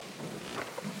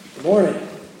Good morning.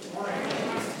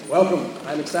 Welcome.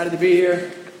 I'm excited to be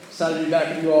here. Excited to be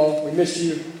back with you all. We missed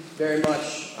you very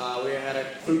much. We had a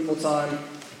fruitful time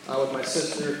with my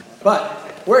sister.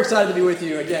 But we're excited to be with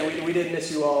you. Again, we did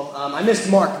miss you all. I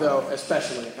missed Mark, though,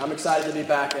 especially. I'm excited to be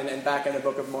back and back in the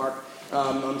book of Mark.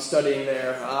 I'm studying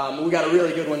there. We got a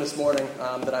really good one this morning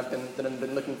that I've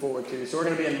been looking forward to. So we're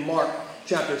going to be in Mark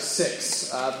chapter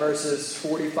 6, verses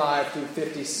 45 through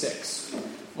 56.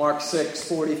 Mark 6,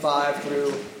 45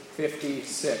 through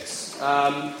 56.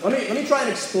 Let me try and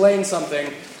explain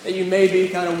something that you may be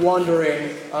kind of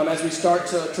wondering as we start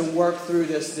to work through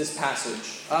this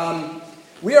passage.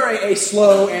 We are a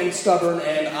slow and stubborn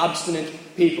and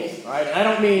obstinate people, right? And I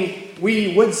don't mean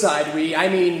we, Woodside, we. I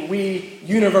mean we,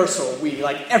 universal, we,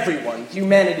 like everyone,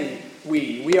 humanity,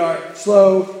 we. We are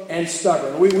slow and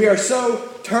stubborn. We are so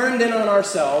turned in on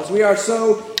ourselves. We are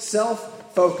so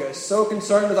self-focused, so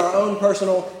concerned with our own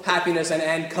personal happiness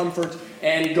and comfort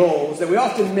and goals that we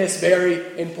often miss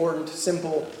very important,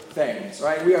 simple things,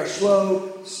 right? We are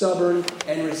slow, stubborn,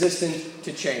 and resistant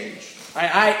to change.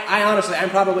 I honestly, I'm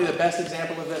probably the best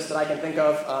example of this that I can think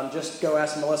of. Just go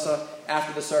ask Melissa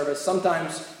after the service.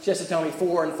 Sometimes she has to tell me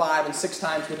 4 and 5 and 6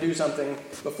 times to do something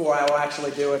before I will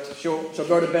actually do it. She'll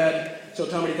go to bed, she'll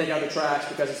tell me to take out the trash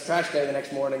because it's trash day the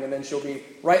next morning, and then she'll be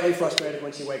rightly frustrated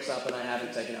when she wakes up and I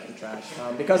haven't taken out the trash.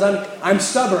 Because I'm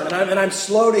stubborn and I'm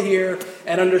slow to hear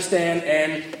and understand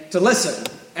and to listen.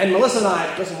 And Melissa and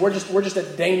I, listen, we're just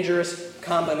a dangerous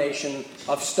combination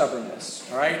of stubbornness,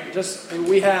 all right?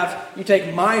 You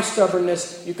take my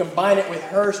stubbornness, you combine it with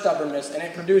her stubbornness, and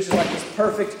it produces like this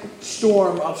perfect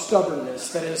storm of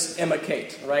stubbornness that is Emma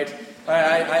Kate, right?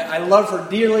 I love her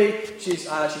dearly. She's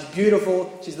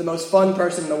beautiful. She's the most fun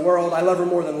person in the world. I love her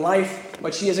more than life,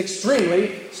 but she is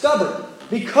extremely stubborn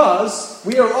because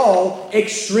we are all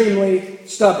extremely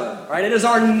stubborn, right? It is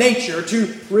our nature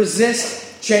to resist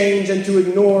change and to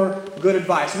ignore good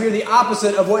advice. We are the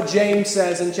opposite of what James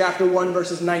says in chapter 1,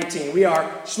 verses 19. We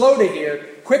are slow to hear,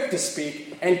 quick to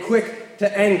speak, and quick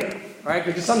to anger, right?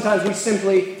 Because sometimes we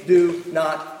simply do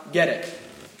not get it.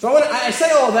 So I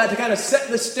say all of that to kind of set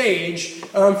the stage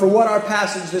for what our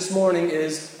passage this morning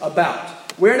is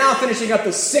about. We're now finishing up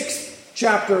the 6th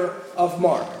chapter of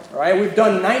Mark, all right? We've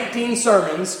done 19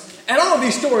 sermons, and all of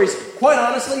these stories, quite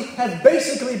honestly, have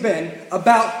basically been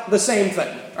about the same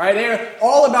thing. Right? They're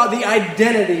all about the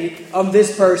identity of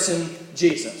this person,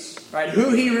 Jesus. Right?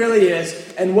 Who he really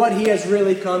is and what he has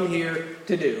really come here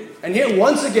to do. And here,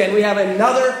 once again, we have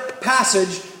another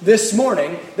passage this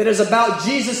morning that is about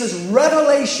Jesus'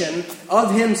 revelation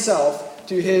of himself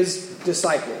to his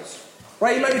disciples.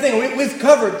 Right? You might be thinking, we've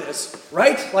covered this,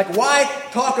 right? Like, why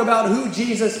talk about who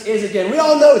Jesus is again? We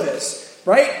all know this,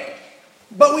 right?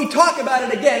 But we talk about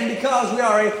it again because we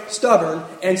are a stubborn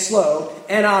and slow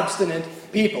and obstinate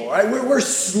people, right? We're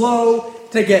slow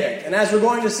to get it. And as we're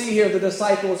going to see here, the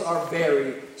disciples are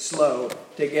very slow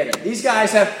to get it. These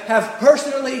guys have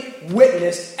personally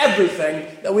witnessed everything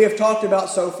that we have talked about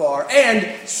so far and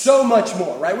so much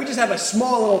more, right? We just have a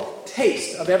small little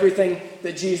taste of everything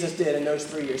that Jesus did in those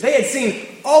 3 years. They had seen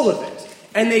all of it,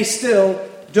 and they still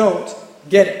don't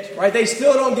get it, right? They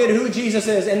still don't get who Jesus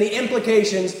is and the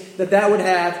implications that would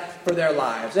have for their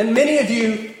lives. And many of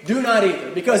you do not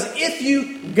either, because if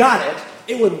you got it,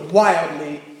 it would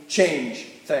wildly change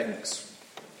things.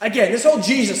 Again, this whole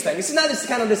Jesus thing, this is not this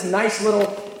kind of this nice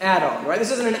little add-on, right?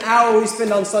 This isn't an hour we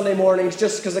spend on Sunday mornings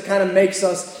just because it kind of makes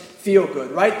us feel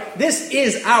good, right? This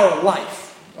is our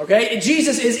life, okay?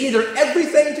 Jesus is either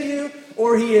everything to you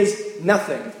or he is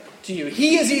nothing to you.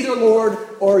 He is either Lord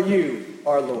or you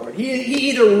are Lord. He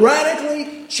either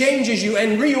radically changes you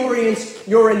and reorients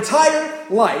your entire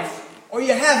life, or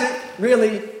you haven't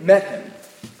really met him.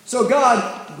 So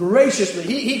God graciously,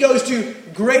 he goes to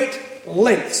great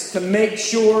lengths to make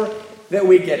sure that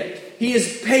we get it. He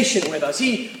is patient with us.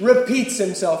 He repeats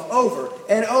himself over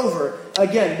and over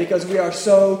again because we are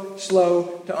so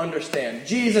slow to understand.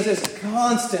 Jesus is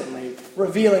constantly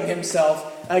revealing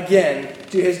himself again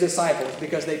to his disciples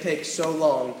because they take so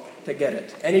long to get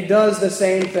it. And he does the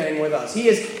same thing with us. He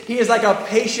is like a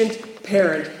patient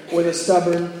parent with a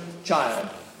stubborn child.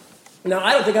 Now,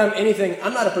 I don't think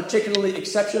I'm not a particularly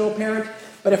exceptional parent,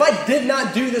 but if I did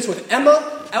not do this with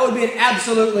Emma, I would be an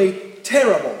absolutely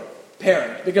terrible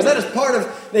parent, because that is part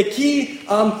of the key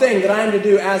thing that I am to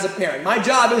do as a parent. My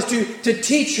job is to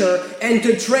teach her and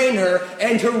to train her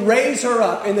and to raise her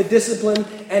up in the discipline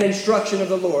and instruction of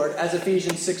the Lord, as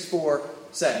Ephesians 6:4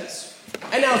 says.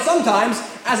 And now sometimes,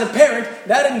 as a parent,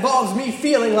 that involves me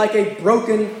feeling like a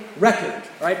broken record,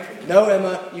 right? No,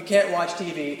 Emma, you can't watch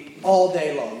TV all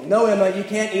day long. No, Emma, you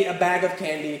can't eat a bag of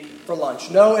candy for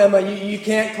lunch. No, Emma, you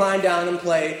can't climb down and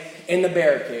play in the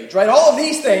bear cage, right? All of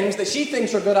these things that she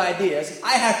thinks are good ideas,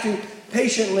 I have to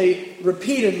patiently,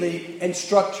 repeatedly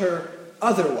instruct her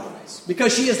otherwise.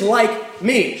 Because she is like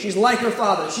me. She's like her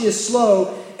father. She is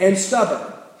slow and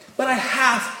stubborn. But I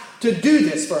have to do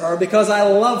this for her because I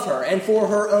love her and for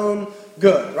her own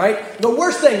good, right? The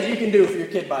worst thing that you can do for your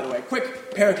kid, by the way,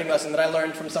 quick parenting lesson that I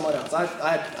learned from someone else.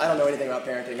 I don't know anything about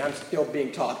parenting. I'm still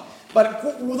being taught. But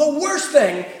the worst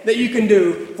thing that you can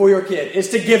do for your kid is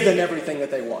to give them everything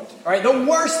that they want. All right? The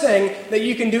worst thing that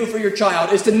you can do for your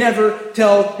child is to never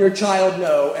tell your child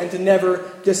no and to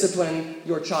never discipline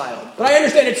your child. But I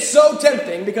understand it's so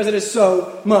tempting because it is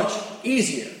so much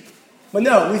easier. But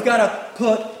no, we've got to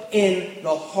put in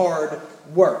the hard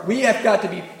work. We have got to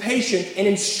be patient in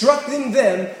instructing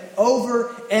them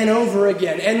over and over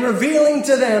again and revealing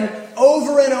to them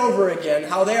over and over again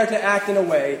how they are to act in a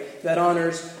way that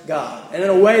honors God and in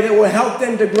a way that will help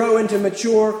them to grow into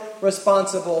mature,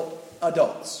 responsible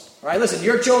adults. All right, listen,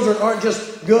 your children aren't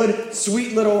just good,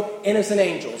 sweet little innocent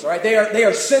angels. All right, they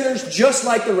are sinners just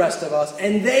like the rest of us,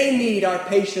 and they need our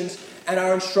patience and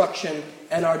our instruction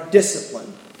and our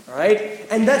discipline. All right,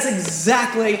 and that's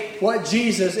exactly what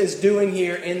Jesus is doing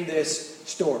here in this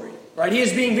story. Right, he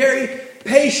is being very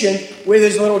patient with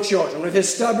his little children, with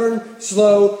his stubborn,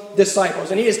 slow disciples.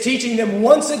 And he is teaching them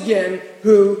once again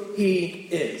who he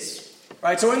is.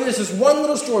 Right? So in this one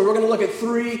little story, we're going to look at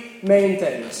three main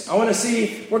things. We're going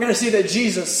to see that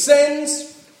Jesus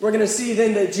sends, we're going to see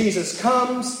then that Jesus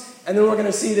comes, and then we're going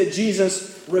to see that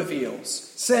Jesus reveals.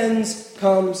 Sends,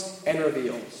 comes, and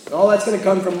reveals. And all that's going to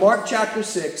come from Mark chapter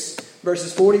 6,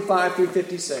 verses 45 through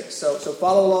 56. So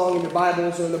follow along in your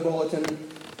Bibles or in the bulletin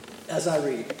as I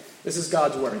read. This is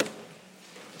God's word.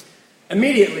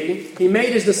 Immediately, he made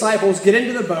his disciples get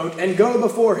into the boat and go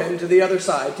before him to the other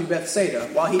side, to Bethsaida,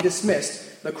 while he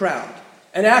dismissed the crowd.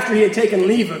 And after he had taken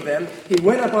leave of them, he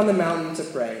went up on the mountain to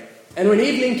pray. And when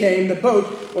evening came, the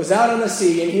boat was out on the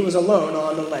sea, and he was alone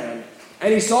on the land.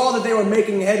 And he saw that they were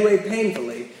making headway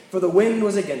painfully, for the wind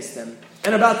was against them.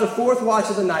 And about the fourth watch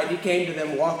of the night, he came to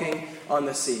them walking on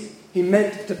the sea. He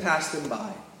meant to pass them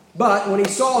by. But when they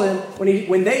saw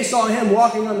him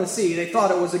walking on the sea, they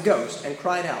thought it was a ghost and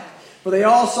cried out. For they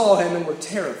all saw him and were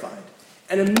terrified.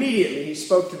 And immediately he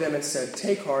spoke to them and said,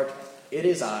 "Take heart, it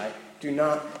is I. Do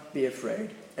not be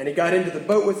afraid." And he got into the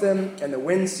boat with them, and the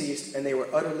wind ceased, and they were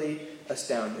utterly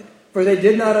astounded. For they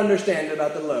did not understand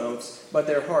about the loaves, but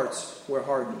their hearts were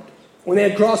hardened. When they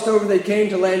had crossed over, they came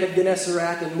to land of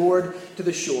Gennesaret and moored to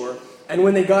the shore. And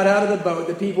when they got out of the boat,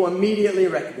 the people immediately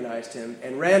recognized him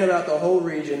and ran about the whole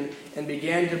region and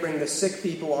began to bring the sick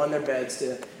people on their beds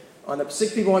to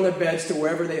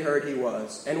wherever they heard he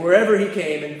was. And wherever he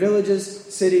came, in villages,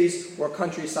 cities, or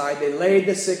countryside, they laid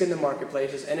the sick in the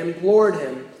marketplaces and implored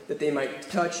him that they might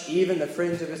touch even the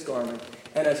fringe of his garment.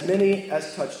 And as many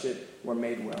as touched it were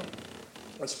made well.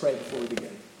 Let's pray before we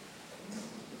begin.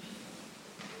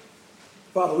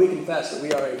 Father, we confess that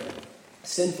we are a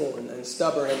sinful and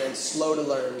stubborn and slow to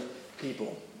learn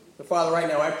people. But Father, right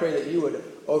now I pray that you would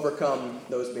overcome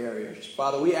those barriers.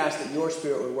 Father, we ask that your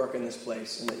Spirit would work in this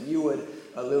place and that you would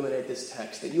illuminate this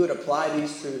text, that you would apply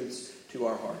these truths to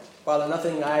our heart. Father,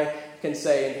 nothing I can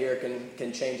say in here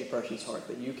can change a person's heart,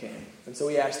 but you can. And so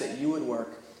we ask that you would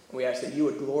work, and we ask that you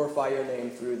would glorify your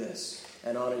name through this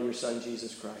and honor your Son,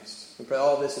 Jesus Christ. We pray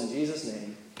all this in Jesus'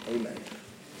 name. Amen.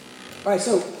 All right,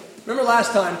 so remember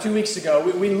last time, 2 weeks ago,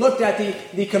 we looked at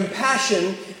the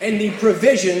compassion and the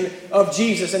provision of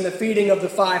Jesus and the feeding of the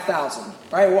 5,000.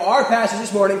 Right? Well, our passage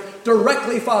this morning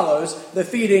directly follows the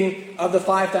feeding of the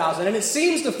 5,000, and it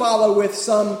seems to follow with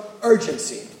some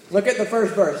urgency. Look at the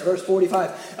first verse, verse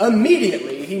 45.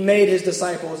 Immediately he made his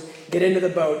disciples get into the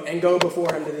boat and go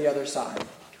before him to the other side.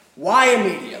 Why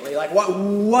immediately? Like,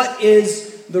 what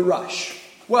is the rush?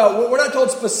 Well, we're not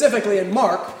told specifically in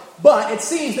Mark, but it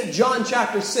seems that John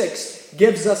chapter 6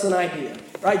 gives us an idea.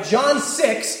 Right? John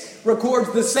 6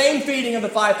 records the same feeding of the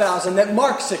 5,000 that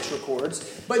Mark 6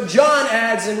 records, but John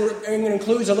adds and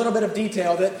includes a little bit of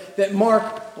detail that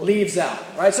Mark leaves out.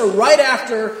 Right? So right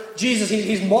after Jesus,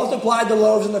 he's multiplied the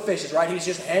loaves and the fishes, right? He's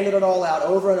just handed it all out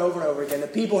over and over and over again. The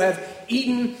people have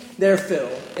eaten their fill.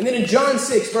 And then in John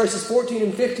 6, verses 14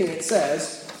 and 15, it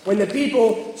says, when the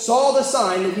people saw the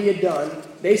sign that he had done,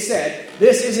 they said,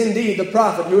 "This is indeed the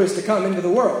prophet who is to come into the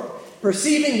world."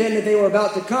 Perceiving then that they were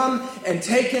about to come and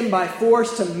take him by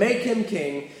force to make him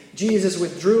king, Jesus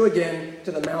withdrew again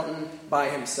to the mountain by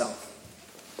himself.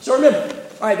 So remember,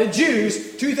 all right, the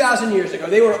Jews 2,000 years ago,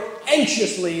 they were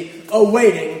anxiously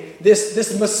awaiting this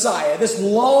Messiah, this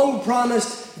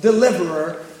long-promised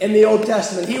deliverer in the Old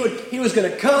Testament. He was going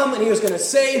to come and he was going to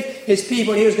save his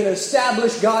people and he was going to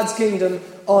establish God's kingdom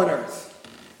on earth.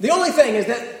 The only thing is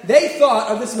that they thought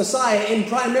of this Messiah in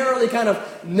primarily kind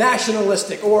of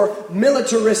nationalistic or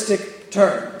militaristic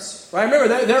terms. Right? Remember,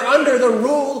 they're under the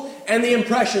rule and the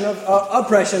oppression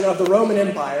of the Roman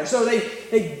Empire. So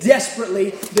they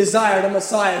desperately desired a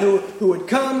Messiah who would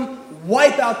come,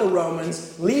 wipe out the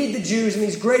Romans, lead the Jews in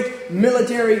these great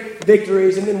military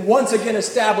victories, and then once again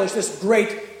establish this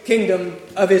great kingdom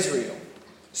of Israel.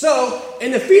 So,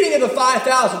 in the feeding of the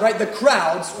 5,000, right, the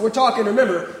crowds, we're talking,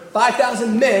 remember,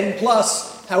 5,000 men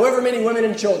plus however many women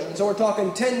and children. So we're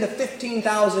talking 10 to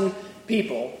 15,000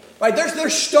 people. Right? They're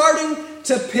starting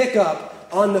to pick up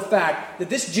on the fact that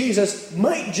this Jesus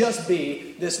might just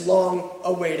be this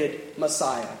long-awaited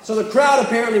Messiah. So the crowd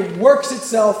apparently works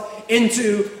itself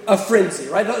into a frenzy.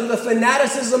 Right? The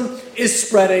fanaticism is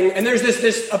spreading, and there's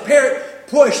this apparent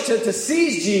push to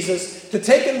seize Jesus, to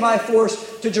take him by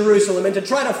force to Jerusalem, and to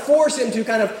try to force him to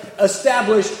kind of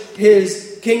establish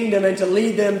his kingdom and to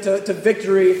lead them to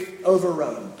victory over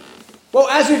Rome. Well,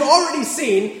 as we've already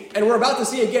seen, and we're about to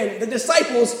see again, the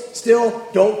disciples still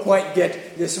don't quite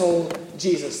get this whole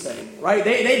Jesus thing, right?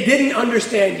 They didn't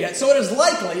understand yet. So it is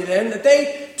likely then that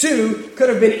they too could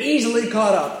have been easily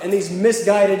caught up in these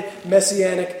misguided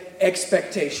messianic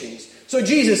expectations. So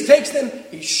Jesus takes them,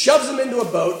 he shoves them into a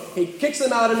boat, he kicks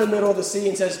them out in the middle of the sea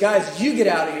and says, guys, you get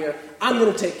out of here. I'm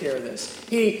going to take care of this.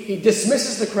 He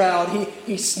dismisses the crowd,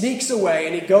 he sneaks away,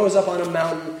 and he goes up on a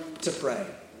mountain to pray.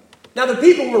 Now the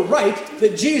people were right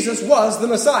that Jesus was the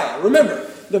Messiah. Remember,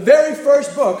 the very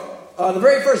first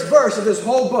verse of this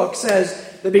whole book says,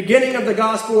 the beginning of the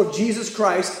gospel of Jesus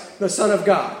Christ, the Son of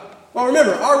God. Well,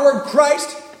 remember, our word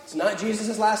Christ, it's not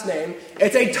Jesus' last name.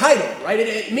 It's a title, right?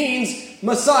 It means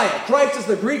Messiah. Christ is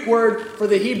the Greek word for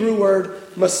the Hebrew word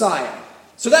Messiah.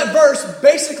 So that verse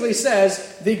basically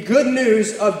says the good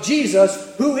news of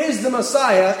Jesus, who is the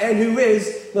Messiah and who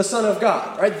is the Son of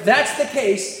God. Right? That's the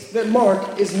case that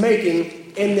Mark is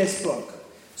making in this book.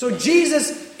 So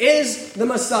Jesus is the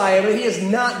Messiah, but he is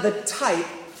not the type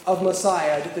of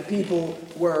Messiah that the people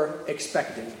were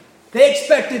expecting. They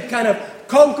expected kind of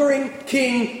conquering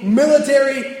king,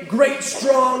 military, great,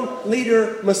 strong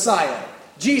leader Messiah.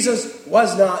 Jesus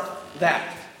was not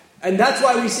that. And that's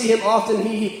why we see him often,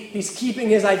 he's keeping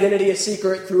his identity a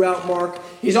secret throughout Mark.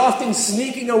 He's often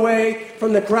sneaking away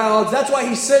from the crowds. That's why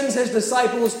he sends his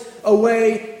disciples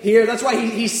away here. That's why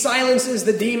he silences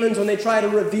the demons when they try to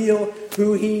reveal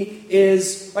who he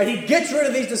is. Right? He gets rid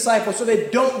of these disciples so they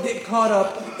don't get caught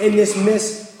up in this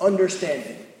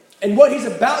misunderstanding. And what he's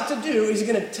about to do is he's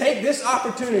going to take this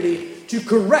opportunity to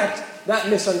correct that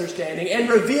misunderstanding and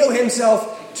reveal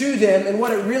himself to them and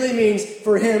what it really means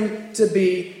for him to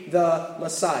be the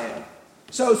Messiah.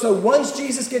 So once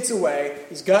Jesus gets away,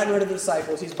 he's gotten rid of the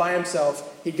disciples, he's by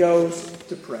himself, he goes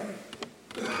to pray.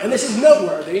 And this is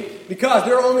noteworthy because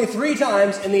there are only 3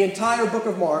 times in the entire book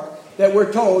of Mark that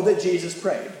we're told that Jesus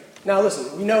prayed. Now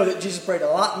listen, we know that Jesus prayed a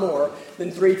lot more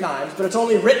than 3 times, but it's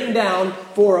only written down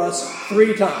for us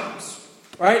 3 times.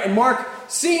 Right? And Mark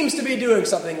seems to be doing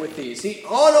something with these.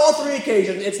 On all 3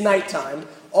 occasions, it's nighttime.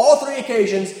 All 3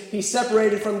 occasions, he's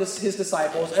separated from his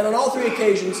disciples, and on all 3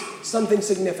 occasions, something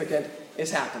significant is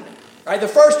happening. Right? The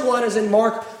first one is in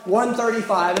Mark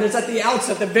 1:35, and it's at the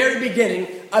outset, the very beginning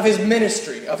of his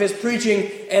ministry, of his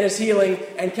preaching and his healing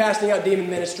and casting out demon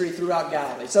ministry throughout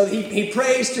Galilee. So he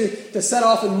prays to set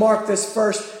off and mark this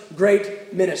first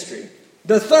great ministry.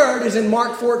 The third is in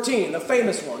Mark 14, the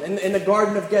famous one, in the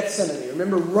Garden of Gethsemane.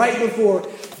 Remember, right before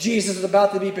Jesus is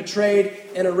about to be betrayed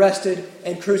and arrested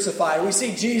and crucified. We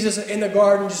see Jesus in the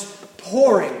garden just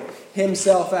pouring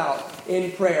himself out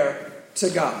in prayer to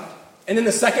God. And then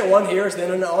the second one here is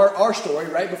then in our story,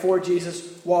 right before Jesus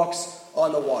walks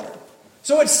on the water.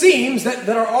 So it seems that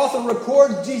our author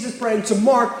records Jesus praying to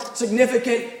mark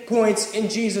significant points in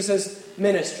Jesus'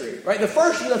 ministry, right? The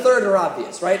first and the third are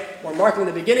obvious, right? We're marking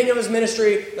the beginning of his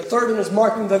ministry. The third one is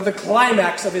marking the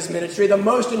climax of his ministry, the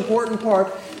most important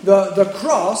part, the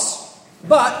cross.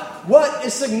 But what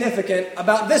is significant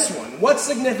about this one? What's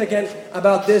significant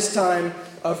about this time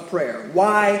of prayer?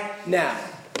 Why now?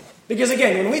 Because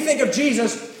again, when we think of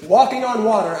Jesus walking on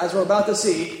water, as we're about to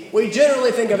see, we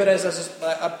generally think of it as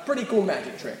a pretty cool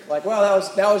magic trick. Like, well,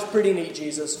 that was pretty neat,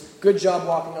 Jesus. Good job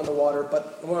walking on the water.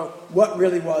 But, well, what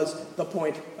really was the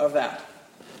point of that?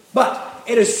 But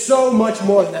it is so much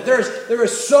more than that. There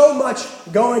is so much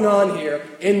going on here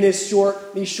in these short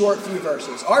few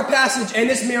verses. Our passage and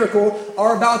this miracle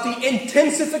are about the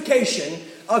intensification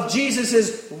of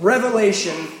Jesus'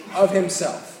 revelation of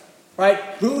himself. Right?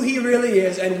 Who he really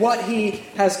is and what he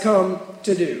has come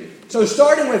to do. So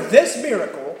starting with this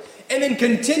miracle, and then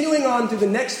continuing on through the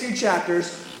next few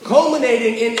chapters,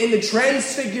 culminating in the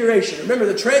transfiguration. Remember,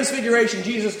 the transfiguration,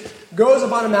 Jesus goes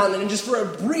up on a mountain, and just for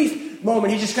a brief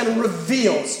moment, he just kind of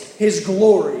reveals his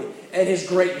glory and his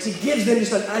greatness. He gives them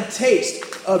just a taste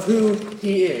of who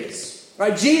he is.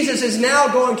 Right? Jesus is now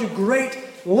going to great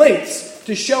lengths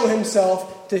to show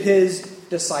himself to his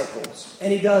disciples.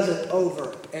 And he does it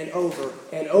over and over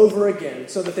and over again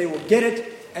so that they will get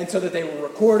it, and so that they will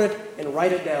record it and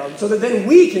write it down, so that then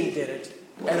we can get it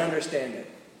and understand it.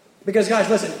 Because guys,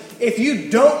 listen, if you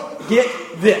don't get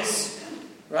this,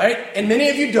 right, and many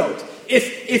of you don't,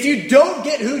 if you don't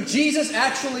get who Jesus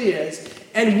actually is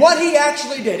and what he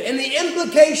actually did and the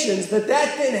implications that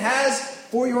then has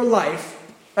for your life,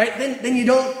 right, then you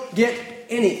don't get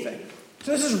anything.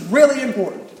 So this is really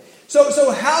important.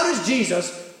 So how does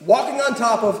Jesus, walking on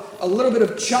top of a little bit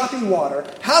of choppy water,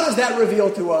 how does that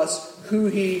reveal to us who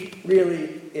he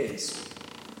really is?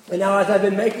 And now, as I've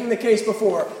been making the case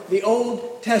before, the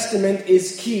Old Testament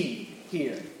is key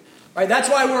here. Right? That's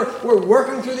why we're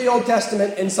working through the Old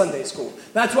Testament in Sunday school.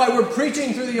 That's why we're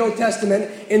preaching through the Old Testament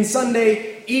in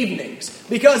Sunday evenings.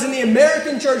 Because in the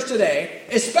American church today,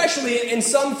 especially in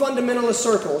some fundamentalist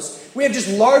circles, we have just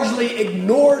largely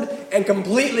ignored and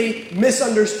completely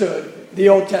misunderstood the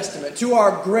Old Testament to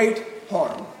our great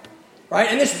harm. Right?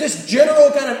 And this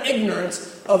general kind of ignorance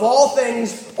of all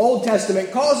things Old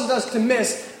Testament causes us to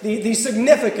miss the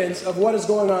significance of what is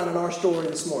going on in our story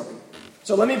this morning.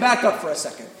 So let me back up for a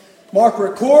second. Mark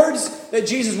records that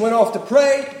Jesus went off to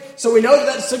pray, so we know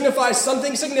that signifies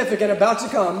something significant about to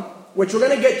come, which we're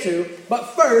going to get to. But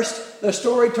first, the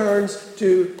story turns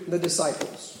to the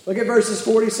disciples. Look at verses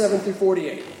 47 through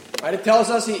 48. Right, it tells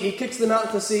us he kicks them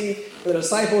out to sea. The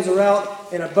disciples are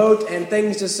out in a boat, and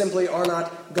things just simply are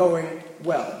not going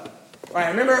well. Right, I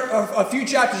remember a few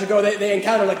chapters ago, they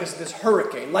encountered like this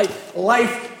hurricane,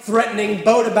 life-threatening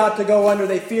boat about to go under.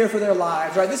 They fear for their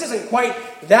lives. Right, this isn't quite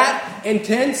that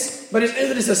intense, but it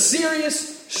is a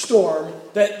serious storm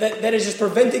that is just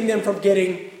preventing them from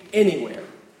getting anywhere.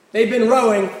 They've been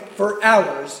rowing for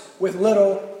hours with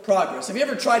little progress. Have you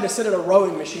ever tried to sit at a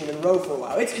rowing machine and row for a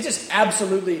while? It's just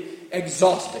absolutely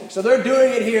exhausting. So they're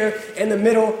doing it here in the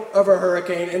middle of a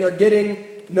hurricane, and they're getting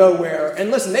nowhere. And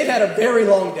listen, they've had a very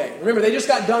long day. Remember, they just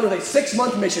got done with a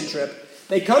 6-month mission trip.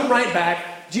 They come right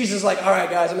back. Jesus is like, all right,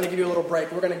 guys, I'm going to give you a little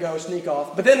break. We're going to go sneak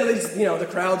off. But then the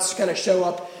crowds kind of show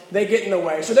up. They get in the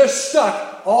way. So they're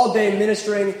stuck all day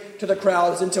ministering to the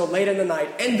crowds until late in the night.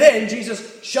 And then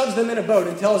Jesus shoves them in a boat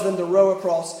and tells them to row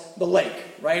across the lake,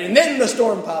 right? And then the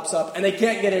storm pops up and they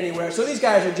can't get anywhere. So these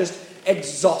guys are just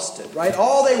exhausted, right?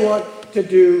 All they want to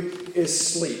do is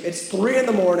sleep. It's 3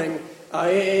 a.m.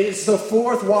 It's the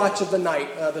 4th watch of the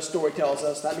night, the story tells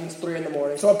us. That means 3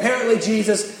 a.m. So apparently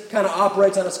Jesus kind of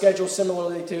operates on a schedule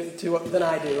similarly to than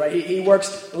I do, right? He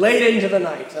works late into the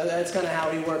night. That's kind of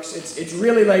how he works. It's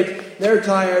really late. They're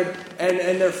tired, and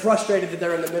they're frustrated that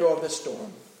they're in the middle of this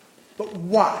storm. But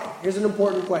why? Here's an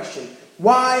important question.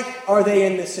 Why are they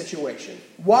in this situation?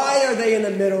 Why are they in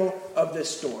the middle of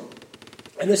this storm?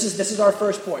 And this is our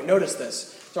first point. Notice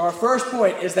this. So our first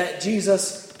point is that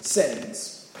Jesus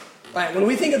sins. Right, when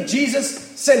we think of Jesus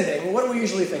sending, what do we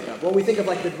usually think of? Well, we think of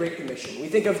like the Great Commission. We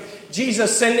think of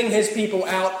Jesus sending his people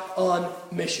out on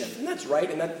mission. And that's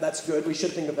right, and that's good. We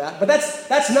should think of that. But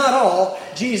that's not all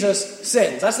Jesus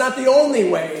sends. That's not the only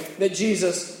way that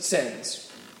Jesus sends.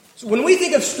 So when we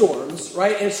think of storms,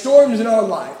 right, and storms in our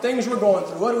life, things we're going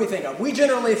through, what do we think of? We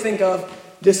generally think of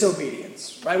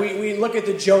disobedience, right? We look at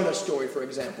the Jonah story, for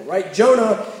example, right?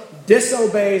 Jonah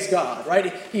disobeys God,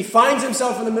 right? He finds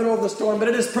himself in the middle of the storm, but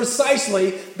it is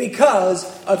precisely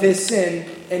because of his sin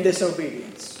and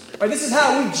disobedience. Right? This is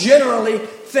how we generally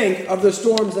think of the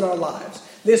storms in our lives.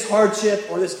 This hardship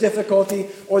or this difficulty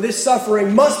or this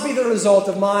suffering must be the result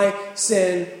of my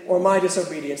sin or my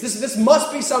disobedience. This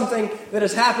must be something that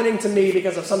is happening to me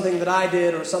because of something that I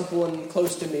did or someone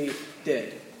close to me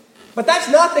did. But that's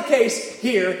not the case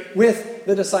here with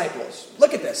the disciples.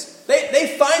 Look at this.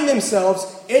 They find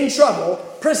themselves in trouble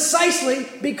precisely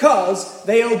because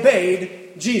they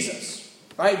obeyed Jesus.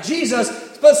 Right? Jesus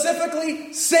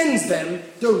specifically sends them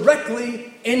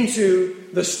directly into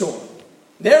the storm.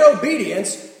 Their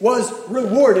obedience was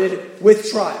rewarded with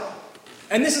trial.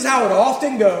 And this is how it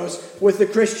often goes with the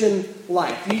Christian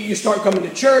life. You start coming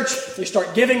to church, you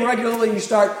start giving regularly, you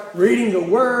start reading the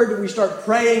Word, we start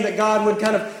praying that God would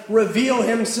kind of reveal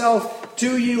himself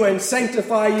to you and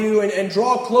sanctify you and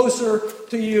draw closer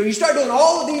to you. You start doing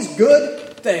all of these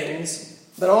good things,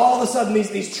 then all of a sudden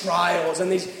these trials and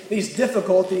these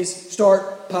difficulties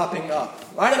start popping up.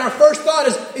 Right? And our first thought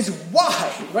is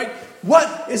why? Right?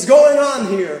 What is going on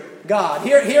here, God?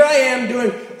 Here I am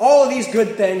doing all of these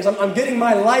good things. I'm getting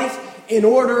my life in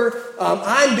order.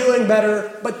 I'm doing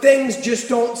better, but things just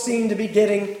don't seem to be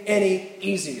getting any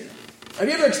easier. Have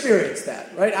you ever experienced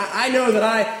that, right? I know that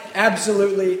I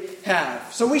absolutely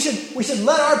have. So we should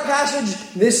let our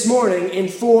passage this morning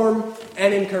inform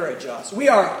and encourage us. We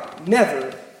are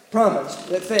never promised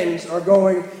that things are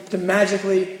going to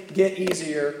magically get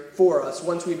easier for us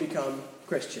once we become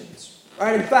Christians. All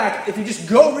right, in fact, if you just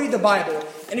go read the Bible,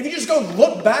 and if you just go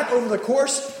look back over the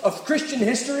course of Christian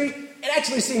history, it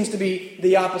actually seems to be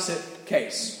the opposite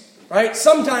case, right?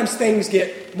 Sometimes things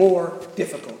get more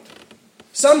difficult.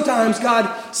 Sometimes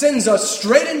God sends us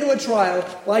straight into a trial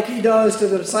like he does to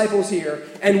the disciples here.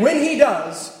 And when he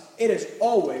does, it is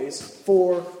always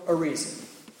for a reason.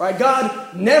 Right?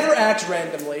 God never acts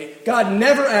randomly. God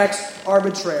never acts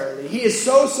arbitrarily. He is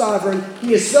so sovereign.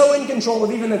 He is so in control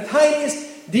of even the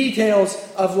tiniest details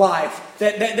of life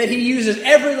that he uses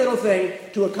every little thing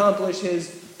to accomplish his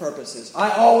purposes.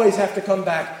 I always have to come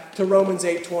back to Romans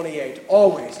 8:28.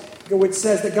 Always. Which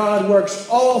says that God works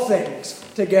all things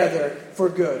together for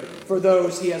good, for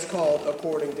those he has called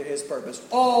according to his purpose.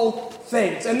 All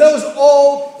things. And those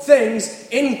all things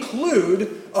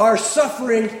include our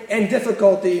suffering and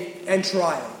difficulty and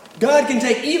trial. God can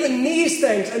take even these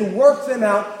things and work them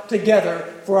out together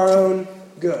for our own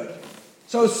good.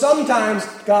 So sometimes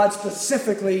God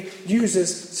specifically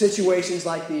uses situations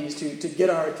like these to get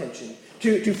our attention,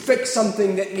 to fix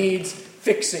something that needs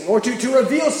fixing, or to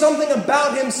reveal something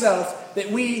about himself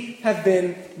that we have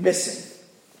been missing.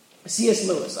 C.S.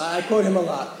 Lewis, I quote him a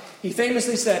lot. He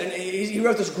famously said, and he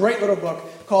wrote this great little book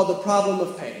called The Problem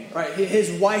of Pain. Right?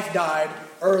 His wife died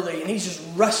early, and he's just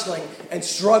wrestling and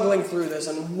struggling through this.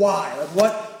 And why?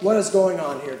 Like what is going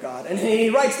on here, God? And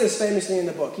he writes this famously in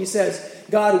the book. He says,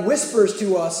 God whispers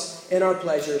to us in our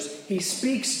pleasures. He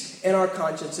speaks in our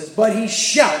consciences, but he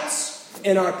shouts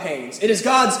in our pains. It is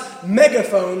God's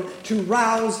megaphone to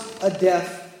rouse a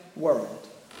deaf world.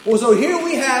 Well, so here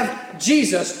we have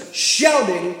Jesus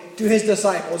shouting to his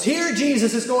disciples. Here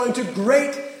Jesus is going to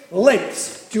great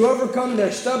lengths to overcome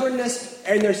their stubbornness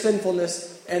and their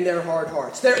sinfulness and their hard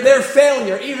hearts. Their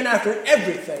failure, even after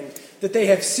everything that they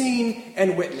have seen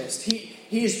and witnessed. He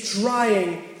is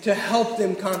trying to help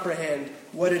them comprehend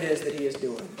what it is that he is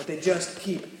doing, but they just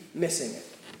keep missing it.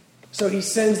 So he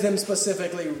sends them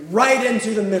specifically right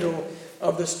into the middle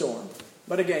of the storm.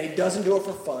 But again, he doesn't do it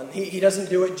for fun. He doesn't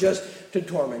do it just to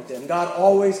torment them. God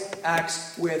always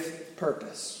acts with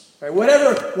purpose. Right?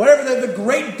 Whatever the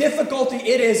great difficulty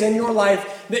it is in your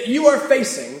life that you are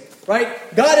facing, right?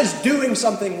 God is doing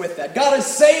something with that. God is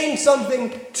saying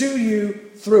something to you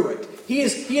through it. He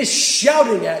is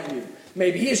shouting at you,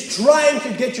 maybe. He is trying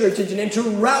to get your attention and to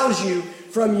rouse you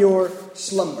from your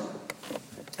slumber.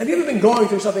 Have you ever been going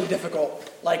through something difficult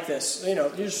like this? You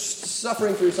know, you're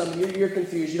suffering through something, you're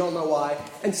confused, you don't know why.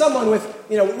 And someone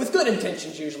with good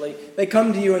intentions usually, they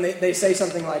come to you and they say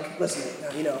something like, listen,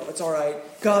 it's all right.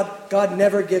 God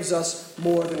never gives us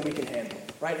more than we can handle.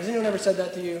 Right? Has anyone ever said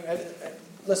that to you?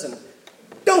 Listen,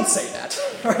 don't say that.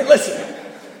 All right, listen.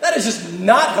 That is just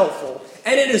not helpful,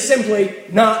 and it is simply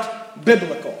not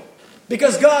biblical.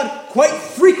 Because God quite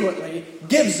frequently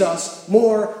gives us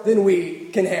more than we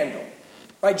can handle.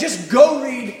 Right? Just go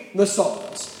read the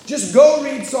Psalms. Just go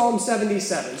read Psalm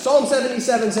 77. Psalm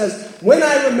 77 says, when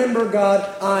I remember God,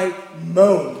 I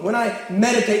moan. When I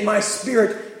meditate, my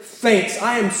spirit faints.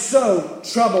 I am so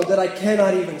troubled that I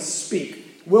cannot even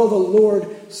speak. Will the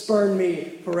Lord spurn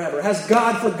me forever? Has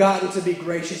God forgotten to be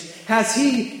gracious? Has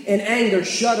he in anger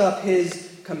shut up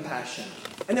his compassion?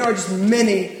 And there are just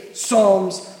many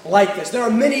Psalms like this. There are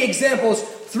many examples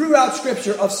throughout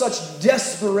Scripture of such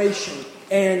desperation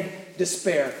and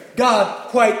despair. God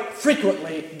quite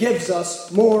frequently gives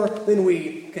us more than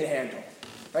we can handle.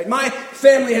 Right? My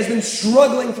family has been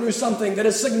struggling through something that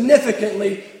is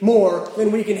significantly more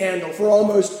than we can handle for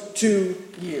almost 2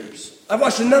 years. I've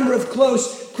watched a number of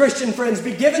close Christian friends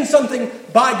be given something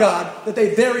by God that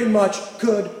they very much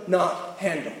could not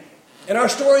handle. In our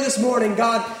story this morning,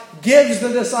 God gives the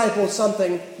disciples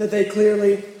something that they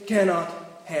clearly cannot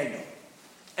handle.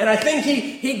 And I think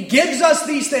he gives us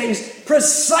these things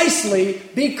precisely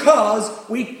because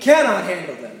we cannot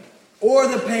handle them, or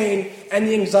the pain and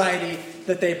the anxiety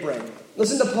that they bring.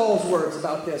 Listen to Paul's words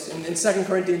about this in 2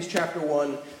 Corinthians chapter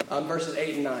 1, verses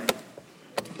 8 and 9.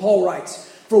 Paul writes,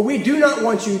 "For we do not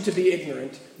want you to be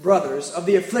ignorant, brothers, of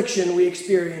the affliction we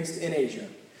experienced in Asia.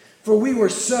 For we were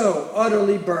so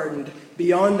utterly burdened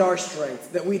beyond our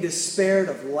strength that we despaired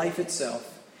of life itself.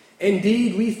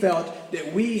 Indeed, we felt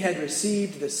that we had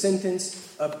received the sentence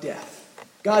of death.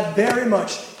 God very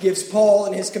much gives Paul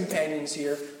and his companions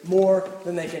here more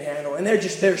than they can handle. And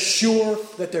they're sure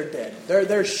that they're dead.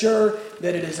 They're sure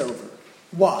that it is over.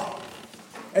 Why?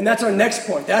 And that's our next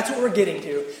point. That's what we're getting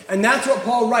to. And that's what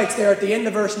Paul writes there at the end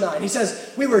of verse 9. He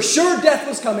says, we were sure death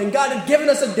was coming. God had given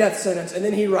us a death sentence. And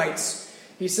then he writes,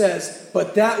 he says,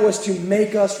 but that was to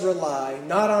make us rely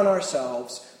not on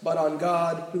ourselves, but on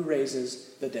God who raises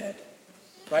the dead.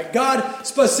 Right? God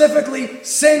specifically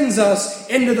sends us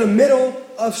into the middle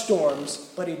of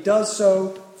storms, but he does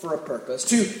so for a purpose,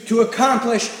 to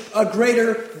accomplish a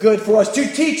greater good for us, to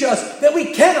teach us that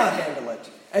we cannot handle it,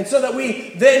 and so that we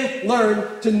then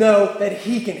learn to know that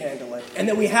he can handle it, and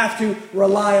that we have to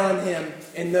rely on him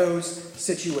in those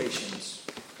situations.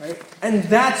 Right? And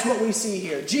that's what we see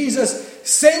here. Jesus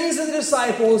sends the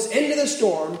disciples into the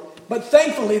storm, but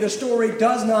thankfully the story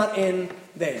does not end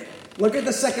there. Look at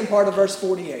the second part of verse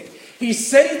 48. He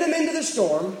sends them into the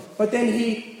storm, but then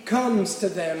he comes to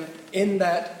them in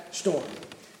that storm.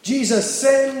 Jesus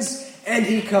sends and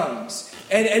he comes.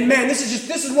 And man,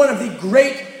 this is one of the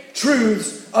great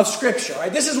truths of Scripture.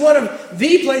 Right? This is one of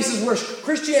the places where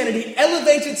Christianity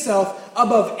elevates itself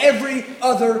above every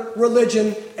other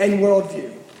religion and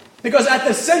worldview. Because at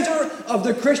the center of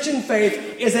the Christian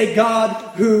faith is a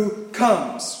God who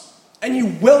comes. And you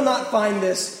will not find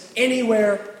this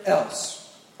anywhere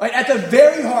else. Right? At the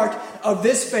very heart of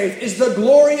this faith is the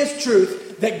glorious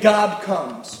truth that God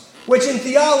comes, which in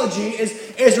theology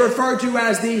is referred to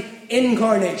as the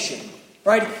incarnation.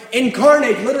 Right?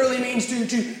 Incarnate literally means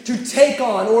to take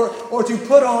on or to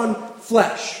put on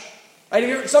flesh.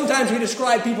 Right? Sometimes we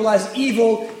describe people as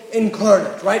evil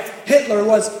incarnate. Right? Hitler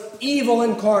was evil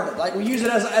incarnate. Like we use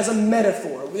it as a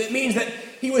metaphor. It means that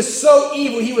he was so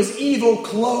evil. He was evil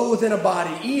clothed in a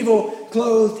body. Evil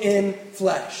clothed in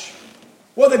flesh.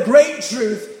 Well, the great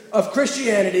truth of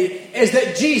Christianity is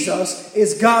that Jesus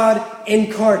is God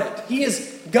incarnate. He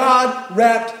is God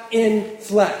wrapped in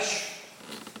flesh.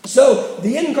 So,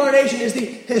 the incarnation is the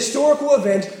historical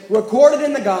event recorded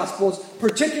in the Gospels,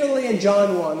 particularly in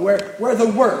John 1, where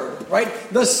the Word, right,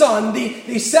 the Son,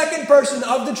 the second person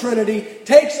of the Trinity,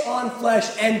 takes on flesh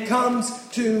and comes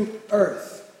to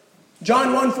earth. John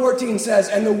 1:14 says,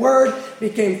 and the Word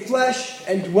became flesh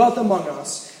and dwelt among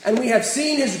us, and we have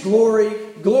seen his glory,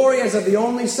 glory as of the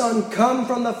only Son, come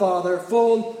from the Father,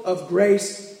 full of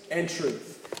grace and truth.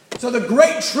 So the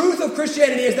great truth of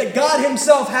Christianity is that God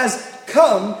himself has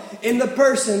come in the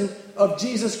person of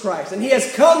Jesus Christ. And he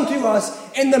has come to us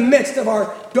in the midst of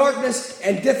our darkness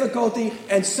and difficulty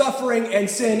and suffering and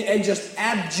sin and just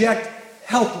abject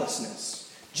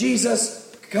helplessness.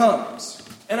 Jesus comes.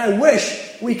 And I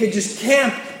wish we could just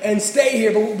camp and stay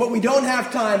here, but we don't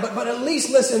have time. But at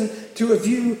least listen to a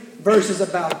few verses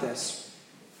about this.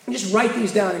 Just write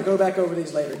these down and go back over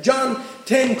these later. John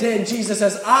 10:10, Jesus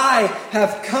says, I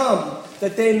have come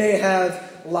that they may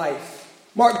have life.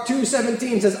 Mark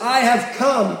 2:17 says, I have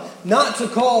come not to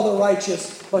call the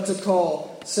righteous, but to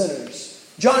call sinners.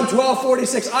 John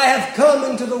 12:46, I have come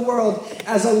into the world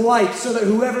as a light, so that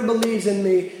whoever believes in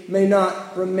me may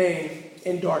not remain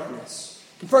in darkness.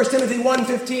 In 1 Timothy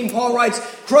 1:15, Paul writes,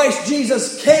 Christ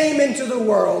Jesus came into the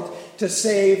world to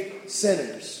save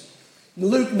sinners.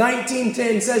 Luke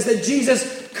 19:10 says that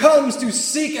Jesus comes to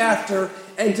seek after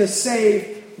and to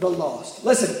save the lost.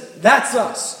 Listen, that's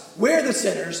us. We're the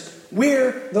sinners.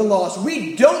 We're the lost.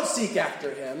 We don't seek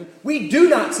after him. We do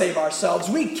not save ourselves.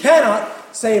 We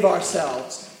cannot save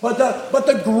ourselves. But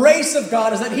the grace of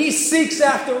God is that he seeks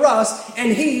after us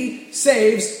and he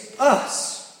saves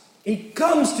us. He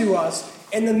comes to us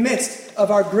in the midst of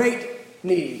our great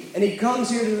need. And he comes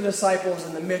here to the disciples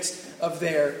in the midst of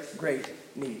their great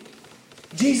need.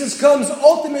 Jesus comes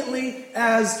ultimately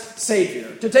as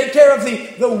Savior to take care of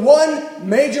the one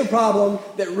major problem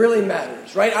that really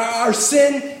matters, right? Our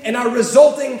sin and our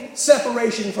resulting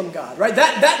separation from God, right?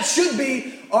 That should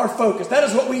be our focus. That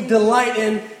is what we delight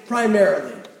in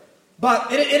primarily.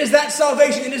 But it is that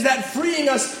salvation, it is that freeing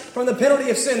us from the penalty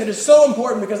of sin that is so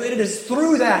important, because it is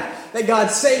through that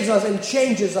God saves us and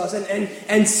changes us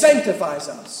and sanctifies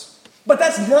us. But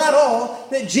that's not all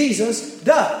that Jesus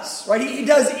does, right? He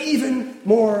does even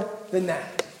more than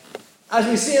that. As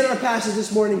we see in our passage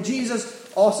this morning,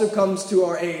 Jesus also comes to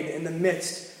our aid in the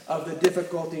midst of the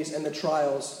difficulties and the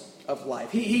trials of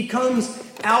life. He comes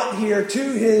out here to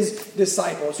his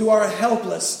disciples who are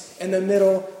helpless in the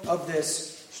middle of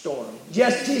this storm.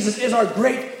 Yes, Jesus is our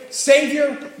great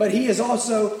Savior, but he is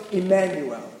also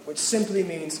Emmanuel, which simply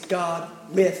means God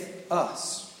with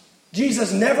us.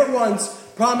 Jesus never once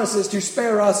promises to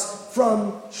spare us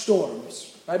from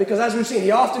storms, right? Because as we've seen,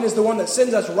 he often is the one that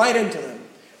sends us right into them.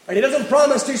 Right? He doesn't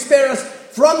promise to spare us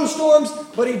from storms,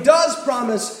 but he does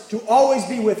promise to always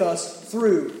be with us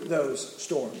through those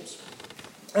storms.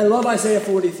 I love Isaiah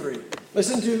 43.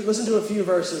 Listen to a few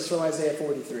verses from Isaiah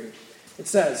 43. It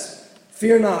says,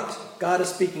 "Fear not," God is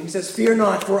speaking. He says, "Fear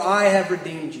not, for I have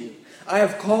redeemed you. I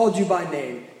have called you by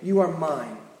name. You are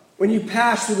mine. When you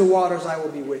pass through the waters, I will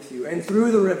be with you, and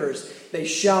through the rivers, they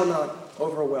shall not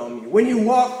overwhelm you. When you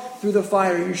walk through the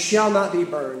fire, you shall not be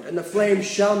burned, and the flames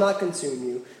shall not consume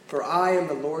you. For I am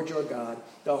the Lord your God,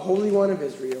 the Holy One of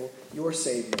Israel, your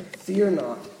Savior. Fear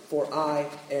not, for I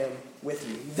am with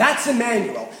you." That's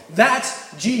Emmanuel. That's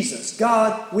Jesus,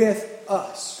 God with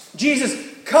us. Jesus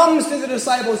comes to the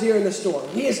disciples here in the storm.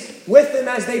 He is with them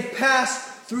as they pass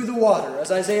through the water,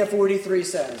 as Isaiah 43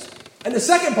 says. And the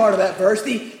second part of that verse,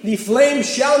 the flame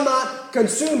shall not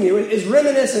consume you, is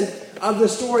reminiscent of the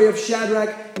story of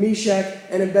Shadrach, Meshach,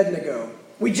 and Abednego.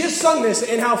 We just sung this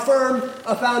in How Firm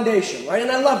a Foundation, right? And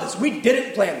I love this. We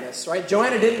didn't plan this, right?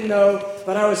 Joanna didn't know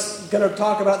that I was going to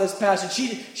talk about this passage.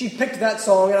 She picked that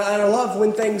song, and I love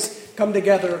when things come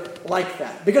together like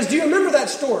that. Because do you remember that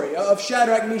story of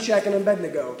Shadrach, Meshach, and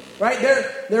Abednego? Right?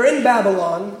 They're in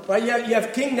Babylon, right? You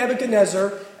have King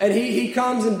Nebuchadnezzar, and he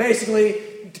comes and basically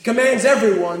commands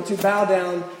everyone to bow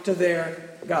down to their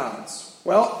gods.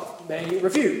 Well, they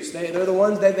refuse. They're the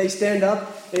ones that they stand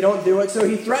up. They don't do it. So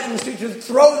he threatens to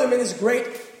throw them in this great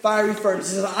fiery furnace.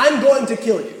 He says, "I'm going to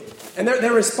kill you." And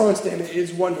their response to him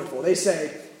is wonderful. They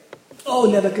say, "Oh,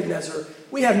 Nebuchadnezzar,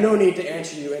 we have no need to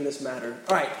answer you in this matter."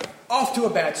 All right, off to a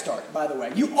bad start, by the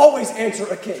way. You always answer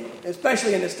a king,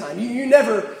 especially in this time. You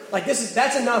never,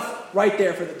 that's enough right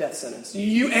there for the death sentence.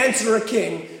 You answer a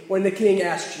king when the king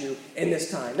asks you in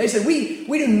this time. They said, we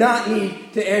do not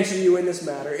need to answer you in this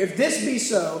matter. If this be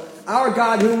so, our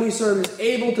God whom we serve is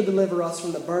able to deliver us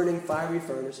from the burning fiery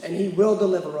furnace, and he will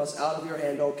deliver us out of your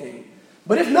hand, O king.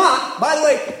 But if not, by the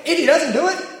way, if he doesn't do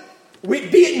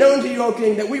it, be it known to you, O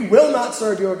king, that we will not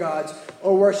serve your gods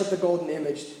or worship the golden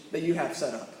image that you have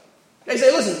set up. They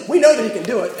say, listen, we know that he can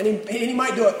do it, and he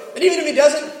might do it. But even if he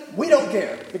doesn't, we don't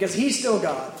care, because he's still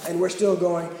God, and we're still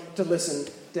going to listen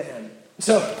to him.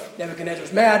 So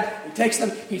Nebuchadnezzar's mad. He takes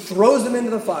them. He throws them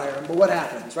into the fire. But what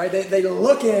happens, right? They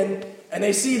look in, and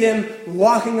they see them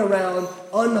walking around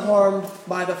unharmed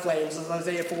by the flames, as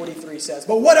Isaiah 43 says.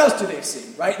 But what else do they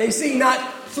see, right? They see not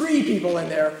 3 people in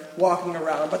there walking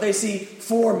around, but they see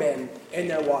 4 men in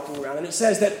there walking around. And it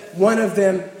says that one of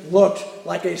them looked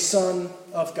like a son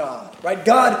of God, right?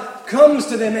 God comes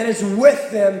to them and is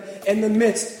with them in the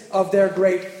midst of their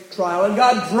great trial. And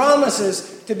God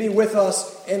promises to be with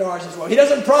us in ours as well. He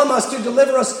doesn't promise to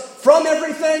deliver us from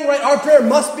everything, right? Our prayer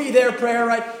must be their prayer,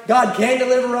 right? God can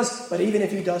deliver us, but even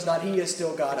if he does not, he is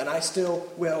still God, and I still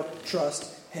will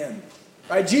trust him.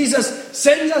 Right? Jesus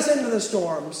sends us into the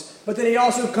storms, but then he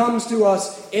also comes to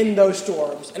us in those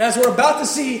storms. And as we're about to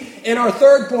see in our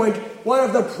third point, one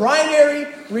of the primary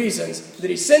reasons that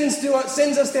he sends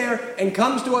us there and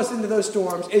comes to us into those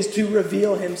storms is to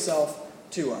reveal himself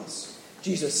to us.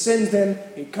 Jesus sends them,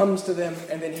 he comes to them,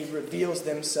 and then he reveals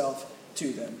himself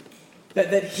to them.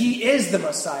 That he is the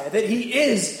Messiah, that he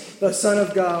is the Son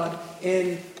of God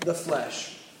in the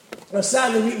flesh. Now,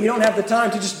 sadly, we don't have the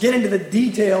time to just get into the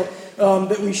detail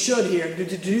that we should here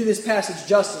to do this passage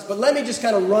justice. But let me just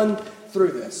kind of run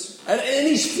through this. In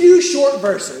these few short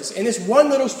verses, in this one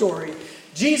little story,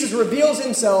 Jesus reveals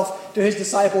himself to his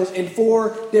disciples in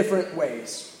 4 different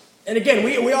ways. And again,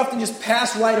 we often just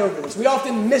pass right over this. We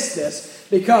often miss this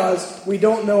because we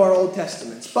don't know our Old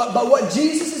Testaments. But what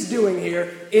Jesus is doing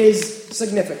here is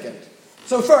significant.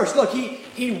 So first, look,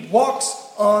 he walks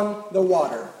on the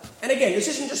water. And again, this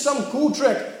isn't just some cool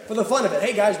trick for the fun of it.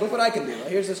 Hey guys, look what I can do.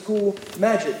 Here's this cool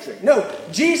magic trick. No,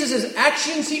 Jesus'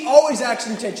 actions, he always acts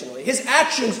intentionally. His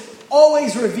actions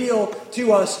always reveal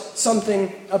to us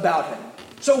something about him.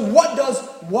 So what does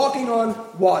walking on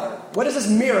water, what is this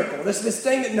miracle, this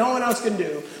thing that no one else can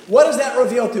do, what does that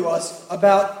reveal to us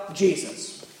about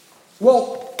Jesus?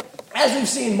 Well, as we've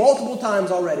seen multiple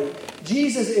times already,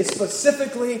 Jesus is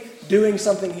specifically doing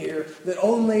something here that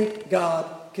only God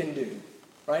can do.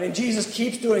 Right? And Jesus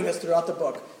keeps doing this throughout the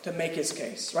book to make his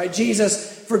case. Right?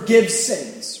 Jesus forgives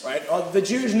sins. Right? The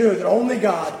Jews knew that only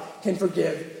God can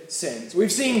forgive sins.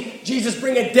 We've seen Jesus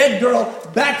bring a dead girl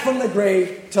back from the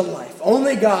grave to life.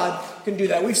 Only God can do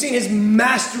that. We've seen his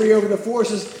mastery over the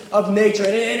forces of nature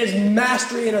and his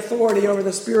mastery and authority over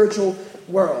the spiritual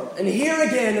world. And here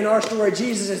again in our story,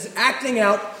 Jesus is acting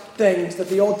out things that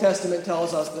the Old Testament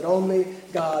tells us that only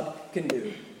God can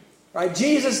do. Right?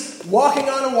 Jesus walking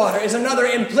on the water is another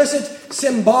implicit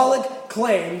symbolic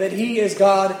claim that he is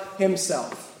God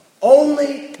himself.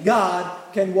 Only God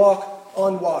can walk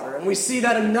on water. And we see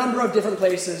that in a number of different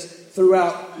places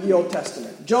throughout the Old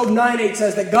Testament. Job 9:8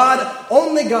 says that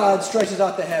only God stretches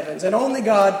out the heavens, and only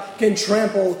God can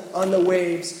trample on the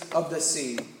waves of the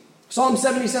sea. Psalm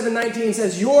 77:19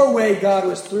 says, "Your way, God,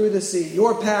 was through the sea,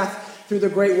 your path through the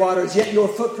great waters, yet your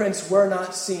footprints were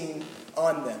not seen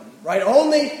on them." Right?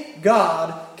 Only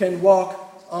God can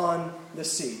walk on the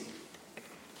sea.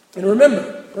 And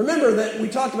remember that we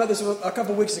talked about this a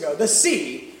couple weeks ago. The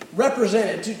sea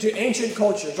represented to ancient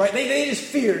cultures, right? They just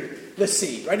feared the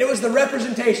sea, right? It was the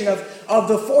representation of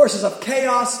the forces of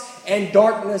chaos and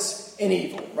darkness and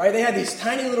evil, right? They had these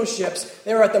tiny little ships.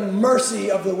 They were at the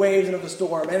mercy of the waves and of the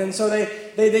storm. And so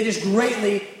they just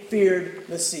greatly feared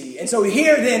the sea. And so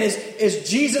here then is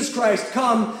Jesus Christ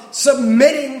come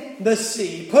submitting the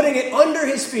sea, putting it under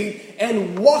his feet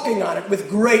and walking on it with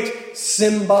great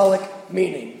symbolic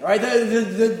meaning. Right?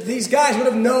 These guys would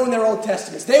have known their Old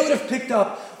Testaments. They would have picked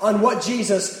up on what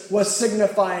Jesus was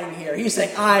signifying here. He's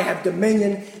saying, I have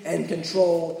dominion and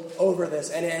control over this.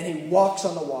 And he walks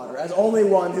on the water as only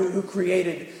one who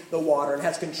created the water and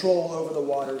has control over the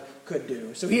water could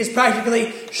do. So he is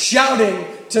practically shouting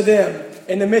to them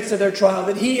in the midst of their trial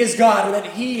that he is God and that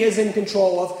he is in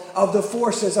control of the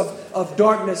forces of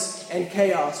darkness and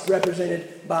chaos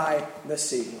represented by the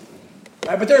sea.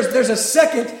 Right? But there's a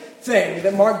second thing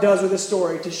that Mark does with this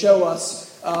story to show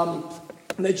us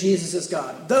that Jesus is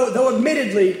God. Though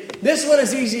admittedly, this one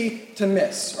is easy to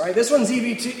miss. Right? This one's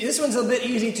a bit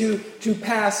easy to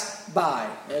pass by.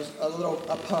 There's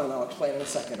a pun I'll explain in a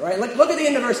second. Right? Look at the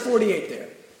end of verse 48 there.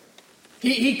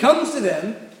 He comes to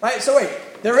them. Right? So wait,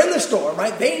 they're in the storm.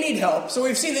 Right? They need help. So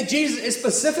we've seen that Jesus is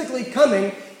specifically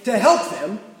coming to help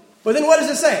them. But then what does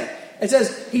it say? It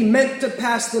says he meant to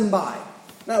pass them by.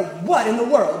 Now, what in the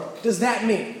world does that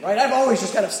mean? Right? I've always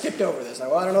just kind of skipped over this.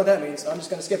 Well, I don't know what that means, so I'm just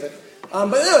going to skip it.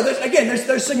 But no,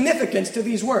 there's significance to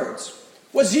these words.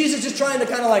 Was Jesus just trying to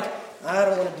kind of like, I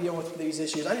don't want to deal with these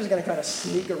issues. I'm just going to kind of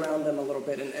sneak around them a little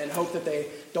bit and hope that they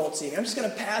don't see me. I'm just going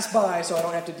to pass by so I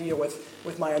don't have to deal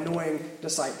with my annoying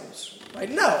disciples. Right?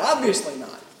 No, obviously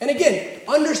not. And again,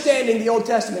 understanding the Old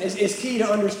Testament is key to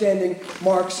understanding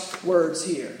Mark's words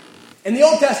here. In the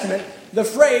Old Testament, the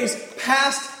phrase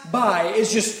passed by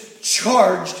is just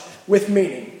charged with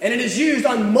meaning. And it is used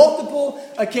on multiple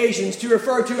occasions to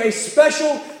refer to a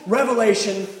special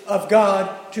revelation of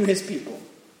God to his people.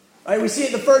 Right, we see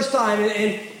it the first time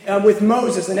with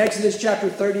Moses in Exodus chapter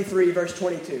 33, verse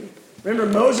 22. Remember,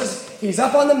 Moses, he's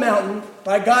up on the mountain.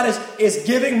 Right? God is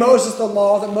giving Moses the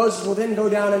law that Moses will then go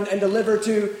down and deliver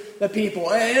to the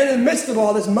people. And in the midst of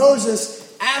all this, Moses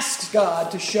asks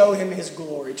God to show him his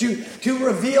glory, to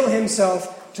reveal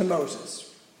himself to Moses.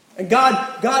 And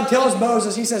God tells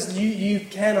Moses, he says, you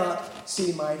cannot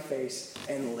see my face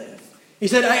and live. He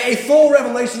said, a full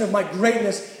revelation of my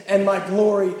greatness and my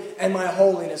glory and my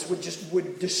holiness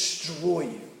would destroy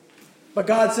you. But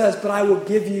God says, but I will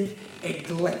give you a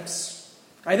glimpse.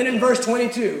 Right? Then in verse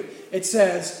 22, it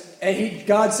says,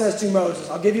 God says to Moses,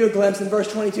 I'll give you a glimpse. And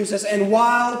verse 22 says, and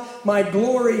while my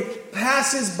glory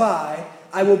passes by,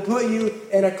 I will put you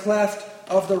in a cleft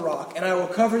of the rock, and I will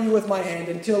cover you with my hand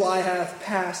until I have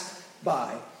passed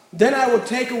by. Then I will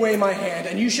take away my hand,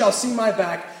 and you shall see my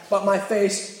back, but my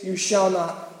face you shall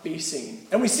not be seen.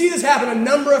 And we see this happen a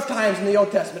number of times in the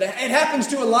Old Testament. It happens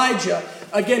to Elijah,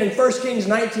 again in 1 Kings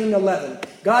 19:11.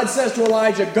 God says to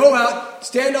Elijah, go out,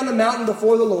 stand on the mountain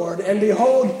before the Lord, and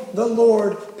behold, the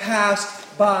Lord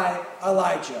passed by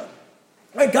Elijah.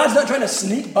 Right? God's not trying to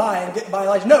sneak by and get by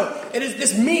Elijah. No,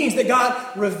 this means that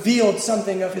God revealed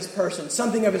something of his person,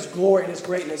 something of his glory and his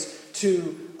greatness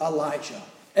to Elijah.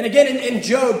 And again, in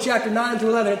Job chapter 9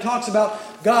 through 11, it talks about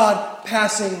God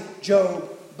passing Job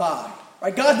by.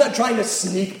 Right? God's not trying to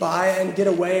sneak by and get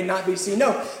away and not be seen.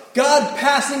 No, God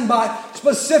passing by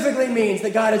specifically means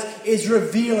that God is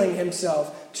revealing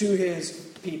himself to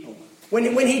his people. When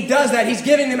he does that, he's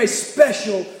giving them a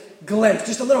special glimpse,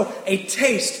 just a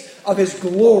taste of his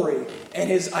glory and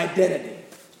his identity.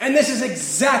 And this is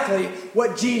exactly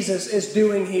what Jesus is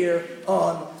doing here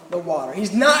on the water.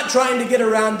 He's not trying to get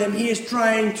around them. He is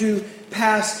trying to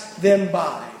pass them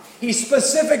by. He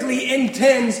specifically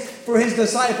intends for his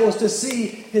disciples to see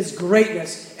his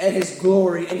greatness and his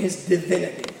glory and his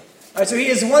divinity. All right, so he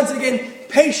is once again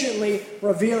patiently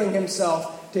revealing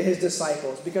himself to his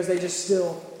disciples because they just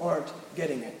still aren't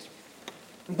getting it.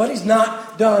 But he's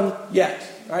not done yet.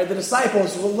 All right, the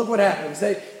disciples, well, look what happens.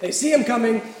 They see him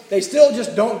coming. They still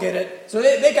just don't get it. So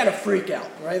they kind of freak out.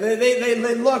 Right?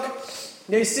 They look.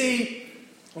 They see,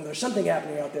 well, there's something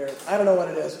happening out there. I don't know what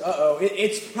it is.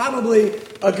 It's probably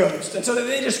a ghost. And so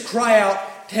they just cry out,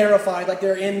 terrified, like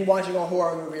they're watching a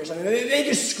horror movie or something. They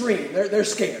just scream. They're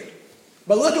scared.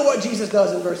 But look at what Jesus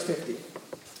does in verse 50.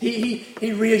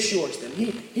 He reassures them.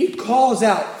 He calls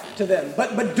out to them.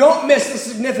 But don't miss the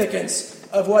significance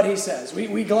of what he says.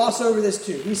 We gloss over this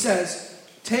too. He says,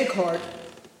 "Take heart,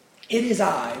 it is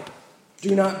I,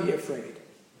 do not be afraid."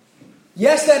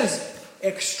 Yes, that is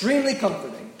extremely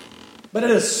comforting, but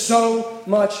it is so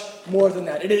much more than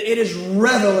that. It is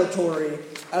revelatory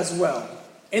as well.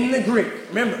 In the Greek,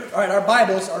 remember, all right, our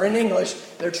Bibles are in English.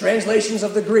 They're translations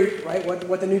of the Greek, right?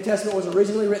 What the New Testament was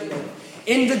originally written in.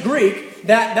 In the Greek,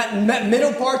 that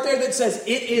middle part there that says,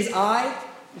 "it is I,"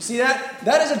 you see that?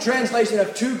 That is a translation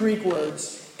of two Greek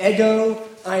words, ego,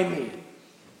 eimi.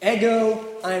 Ego,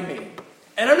 eimi.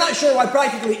 And I'm not sure why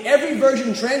practically every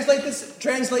version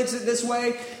translates it this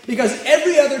way, because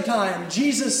every other time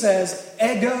Jesus says,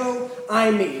 ego,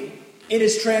 eimi, it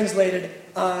is translated,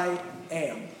 I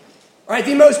am. All right,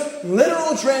 the most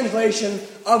literal translation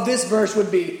of this verse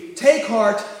would be, "Take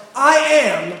heart, I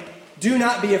am, do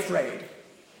not be afraid."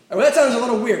 Well, that sounds a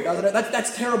little weird, doesn't it?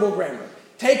 That's terrible grammar.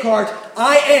 "Take heart,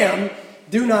 I am,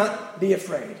 do not be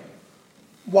afraid."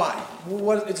 Why?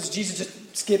 Does Jesus just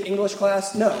skip English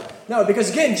class? No, because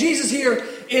again, Jesus here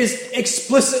is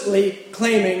explicitly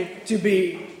claiming to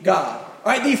be God.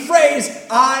 All right, the phrase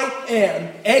 "I am,"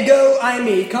 ego,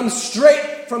 eimi, comes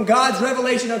straight from God's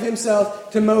revelation of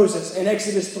himself to Moses in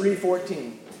Exodus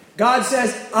 3:14. God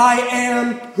says, "I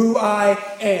am who I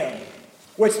am,"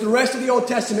 which the rest of the Old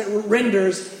Testament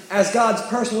renders as God's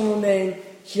personal name,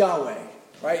 Yahweh.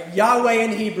 Right? Yahweh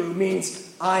in Hebrew means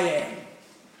 "I am."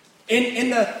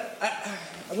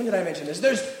 When did I mention this?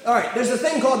 There's a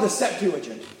thing called the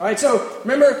Septuagint. All right, so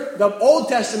remember, the Old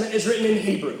Testament is written in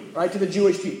Hebrew, right, to the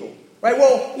Jewish people. Right,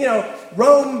 well,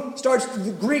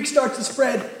 the Greek starts to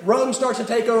spread, Rome starts to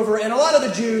take over, and a lot of the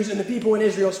Jews and the people in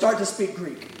Israel start to speak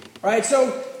Greek. Right,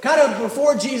 so kind of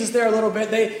before Jesus there a little bit,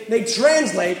 they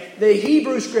translate the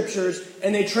Hebrew scriptures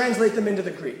and they translate them into the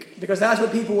Greek, because that's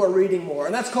what people are reading more,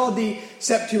 and that's called the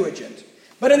Septuagint.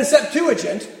 But in the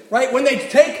Septuagint, right, when they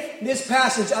take this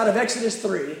passage out of Exodus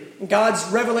 3, God's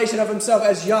revelation of himself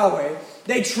as Yahweh,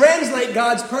 they translate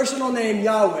God's personal name,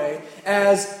 Yahweh,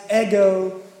 as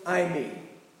ego, eimi.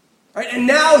 Right, and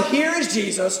now here is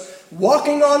Jesus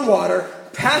walking on water,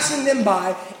 passing them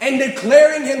by, and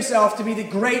declaring himself to be the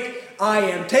great I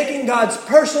am, taking God's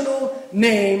personal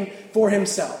name for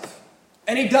himself.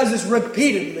 And he does this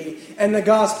repeatedly in the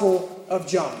Gospel of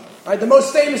John. Right, the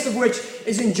most famous of which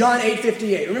is in John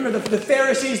 8:58. Remember, the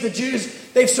Pharisees, the Jews,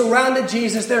 they've surrounded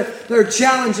Jesus. They're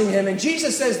challenging him. And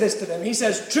Jesus says this to them. He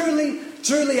says, "Truly,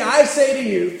 truly, I say to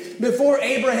you, before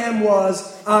Abraham was,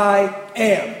 I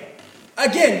am."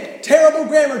 Again, terrible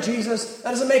grammar, Jesus. That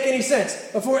doesn't make any sense.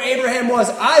 Before Abraham was,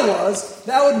 I was.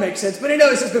 That would make sense. But he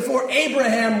says, before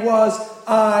Abraham was,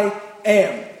 I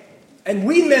am. And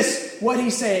we miss what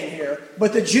he's saying here.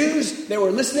 But the Jews that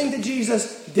were listening to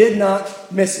Jesus did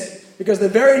not miss it. Because the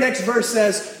very next verse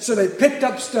says, "So they picked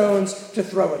up stones to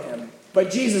throw at him.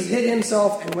 But Jesus hid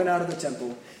himself and went out of the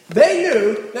temple." They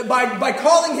knew that by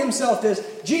calling himself this,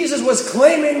 Jesus was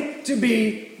claiming to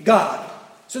be God.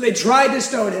 So they tried to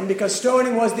stone him, because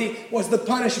stoning was the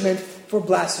punishment for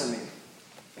blasphemy.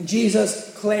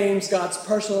 Jesus claims God's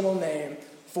personal name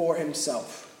for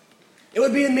himself. It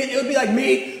would be like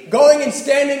me going and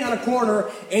standing on a corner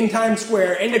in Times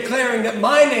Square and declaring that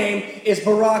my name is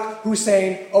Barack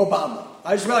Hussein Obama.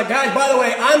 I just be like, "Guys, by the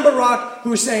way, I'm Barack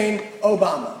Hussein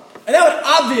Obama." And that would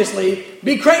obviously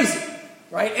be crazy,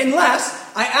 right? Unless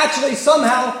I actually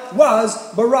somehow was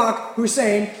Barack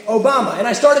Hussein Obama. And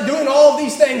I started doing all of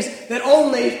these things that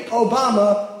only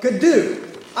Obama could do.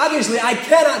 Obviously, I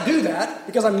cannot do that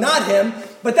because I'm not him,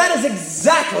 but that is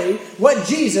exactly what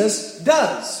Jesus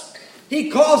does. He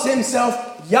calls himself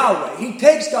Yahweh. He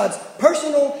takes God's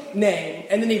personal name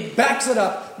and then he backs it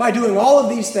up by doing all of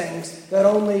these things that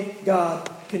only God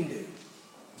can do.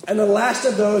 And the last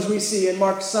of those we see in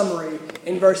Mark's summary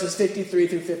in verses 53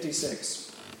 through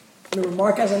 56. Remember,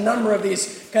 Mark has a number of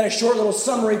these kind of short little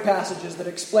summary passages that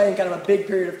explain kind of a big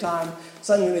period of time,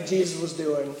 something that Jesus was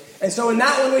doing. And so in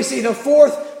that one we see the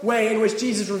fourth way in which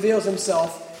Jesus reveals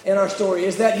himself in our story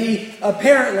is that he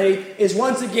apparently is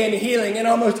once again healing an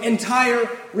almost entire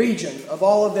region of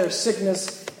all of their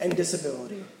sickness and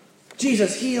disability.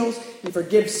 Jesus heals, he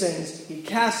forgives sins, he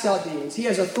casts out demons, he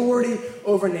has authority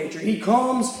over nature, he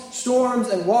calms storms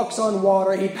and walks on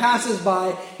water, he passes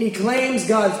by, he claims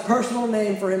God's personal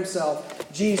name for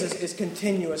himself. Jesus is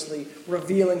continuously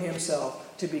revealing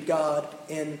himself to be God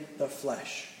in the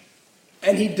flesh.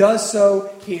 And he does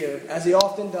so here, as he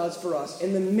often does for us,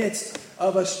 in the midst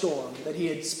of a storm that he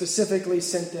had specifically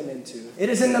sent them into. It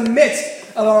is in the midst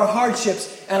of our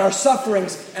hardships and our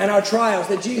sufferings and our trials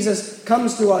that Jesus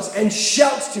comes to us and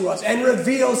shouts to us and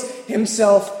reveals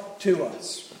himself to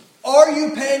us. Are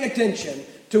you paying attention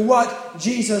to what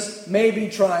Jesus may be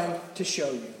trying to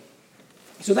show you?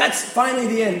 So that's finally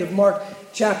the end of Mark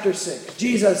chapter 6.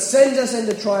 Jesus sends us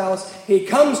into trials. He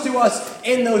comes to us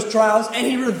in those trials, and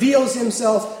he reveals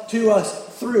himself to us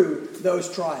through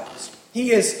those trials.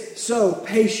 He is so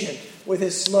patient with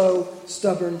his slow,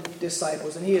 stubborn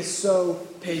disciples, and he is so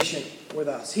patient with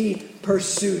us. He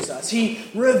pursues us. He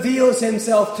reveals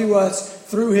himself to us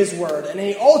through his word, and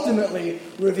he ultimately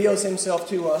reveals himself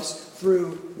to us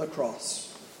through the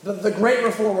cross. The great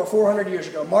reformer 400 years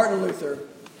ago, Martin Luther,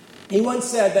 he once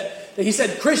said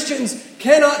that Christians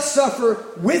cannot suffer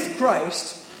with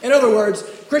Christ. In other words,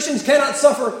 Christians cannot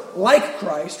suffer like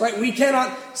Christ, right? We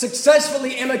cannot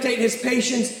successfully imitate his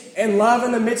patience and love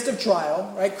in the midst of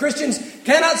trial, right? Christians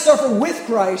cannot suffer with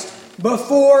Christ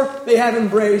before they have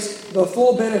embraced the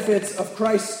full benefits of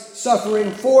Christ's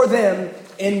suffering for them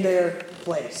in their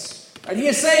place. Right? He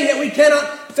is saying that we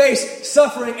cannot face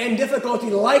suffering and difficulty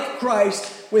like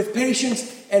Christ with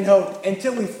patience and hope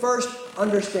until we first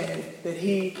understand that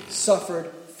he suffered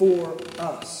for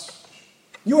us.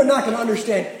 You are not going to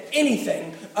understand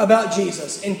anything about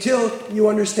Jesus until you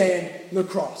understand the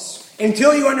cross,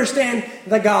 until you understand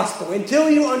the gospel, until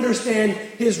you understand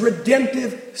his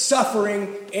redemptive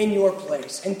suffering in your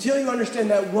place, until you understand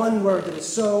that one word that is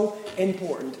so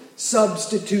important,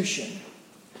 substitution.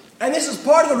 And this is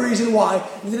part of the reason why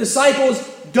the disciples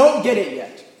don't get it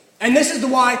yet. And this is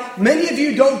why many of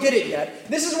you don't get it yet.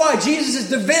 This is why Jesus'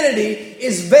 divinity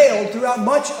is veiled throughout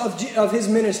much of his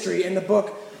ministry in the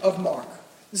book of Mark.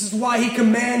 This is why he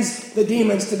commands the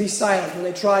demons to be silent when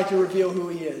they try to reveal who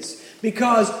he is.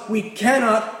 Because we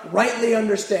cannot rightly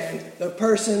understand the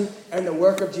person and the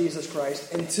work of Jesus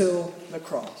Christ until the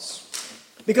cross.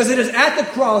 Because it is at the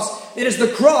cross, it is the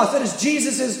cross that is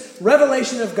Jesus'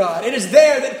 revelation of God. It is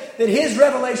there that his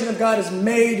revelation of God is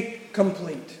made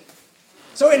complete.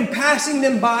 So in passing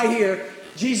them by here,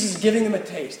 Jesus is giving them a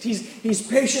taste. He's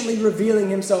patiently revealing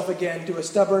himself again to his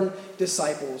stubborn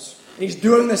disciples. And he's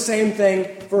doing the same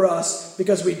thing for us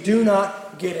because we do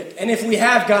not get it. And if we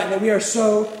have gotten it, we are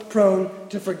so prone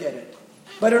to forget it.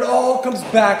 But it all comes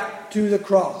back to the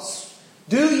cross.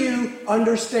 Do you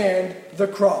understand the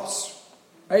cross?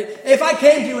 Right? If I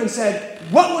came to you and said,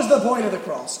 what was the point of the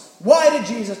cross? Why did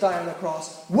Jesus die on the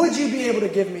cross? Would you be able to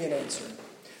give me an answer?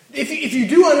 If you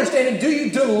do understand it, do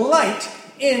you delight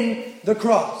in the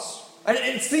cross?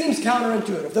 It seems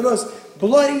counterintuitive. The most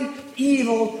bloody,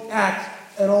 evil act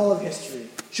in all of history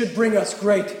should bring us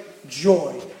great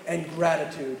joy and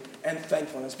gratitude and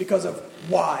thankfulness because of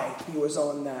why he was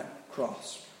on that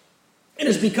cross. It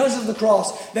is because of the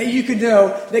cross that you can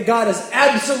know that God is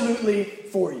absolutely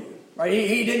for you. Right?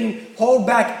 He didn't hold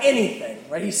back anything.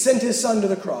 Right? He sent his son to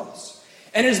the cross.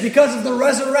 And it is because of the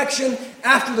resurrection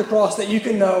after the cross that you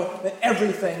can know that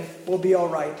everything will be all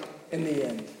right in the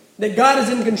end. That God is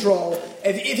in control.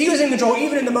 If he was in control,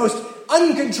 even in the most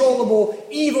uncontrollable,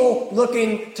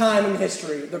 evil-looking time in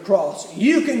history, the cross,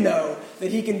 you can know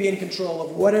that he can be in control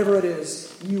of whatever it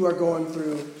is you are going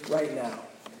through right now.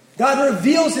 God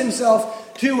reveals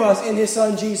himself to us in his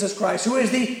Son, Jesus Christ, who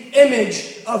is the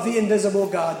image of the invisible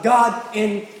God, God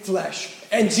in flesh.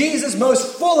 And Jesus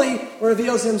most fully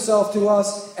reveals himself to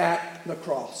us at the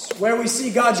cross, where we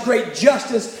see God's great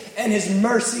justice and his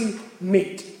mercy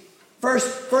meet. 1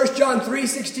 John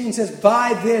 3:16 says,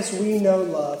 by this we know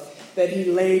love, that he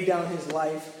laid down his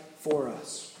life for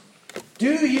us.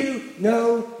 Do you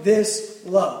know this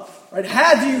love? Right?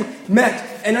 Have you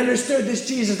met and understood this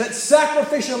Jesus that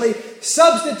sacrificially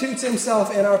substitutes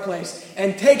himself in our place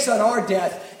and takes on our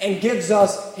death and gives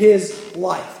us his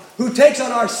life? Who takes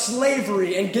on our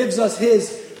slavery and gives us his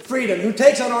freedom? Who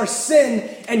takes on our sin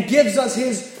and gives us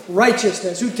his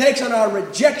righteousness? Who takes on our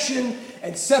rejection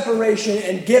and separation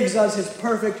and gives us his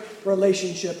perfect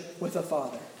relationship with the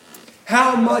Father?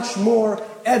 How much more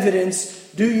evidence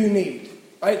do you need?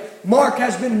 Right? Mark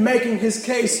has been making his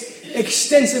case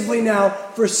extensively now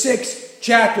for 6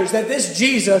 chapters that this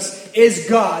Jesus is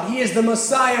God. He is the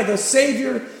Messiah, the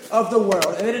Savior of the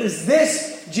world. And that it is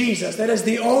this Jesus that is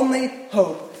the only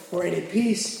hope for any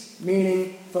peace,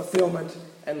 meaning, fulfillment,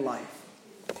 and life.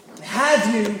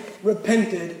 Have you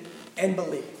repented and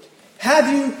believed?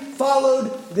 Have you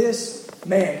followed this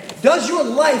man? Does your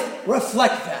life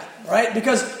reflect that? Right?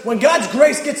 Because when God's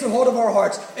grace gets a hold of our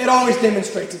hearts, it always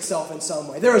demonstrates itself in some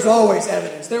way. There is always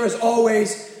evidence. There is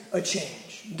always a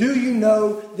change. Do you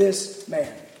know this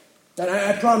man? And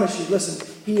I promise you, listen,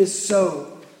 he is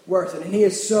so worth it. And he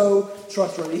is so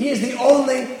trustworthy. He is the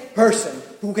only person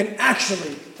who can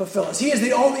actually fulfill us. He is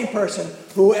the only person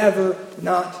who will ever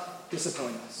not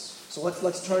disappoint us. So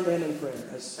let's turn to him in prayer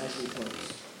as we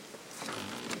close.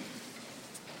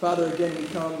 Father, again, we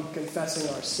come confessing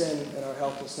our sin and our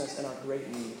helplessness and our great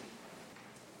need.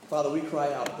 Father, we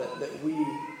cry out that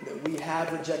we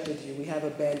have rejected you, we have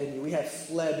abandoned you, we have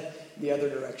fled the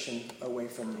other direction away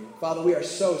from you. Father, we are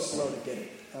so slow to get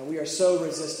it. We are so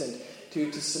resistant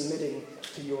to submitting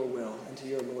to your will and to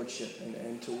your lordship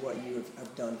and to what you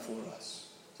have done for us.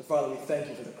 So, Father, we thank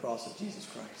you for the cross of Jesus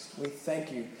Christ. We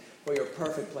thank you for your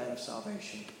perfect plan of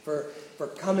salvation, for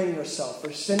coming yourself,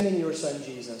 for sending your Son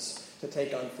Jesus to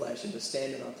take on flesh and to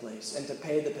stand in our place and to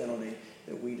pay the penalty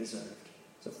that we deserved.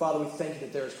 So, Father, we thank you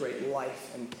that there is great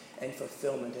life and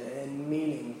fulfillment and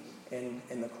meaning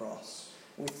in the cross.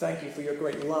 We thank you for your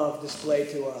great love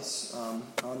displayed to us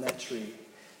on that tree.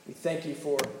 We thank you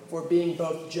for being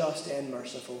both just and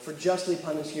merciful, for justly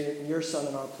punishing your Son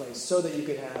in our place so that you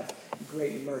could have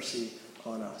great mercy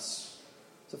on us.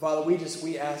 So, Father,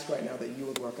 we ask right now that you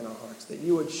would work in our hearts, that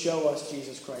you would show us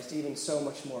Jesus Christ even so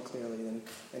much more clearly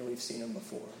than we've seen him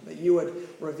before, that you would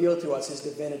reveal to us his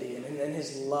divinity and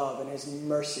his love and his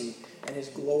mercy and his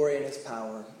glory and his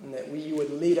power, and that you would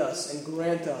lead us and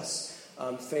grant us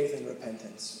faith and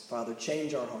repentance. Father,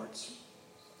 change our hearts.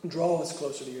 Draw us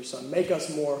closer to your Son. Make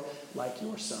us more like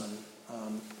your Son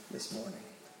this morning.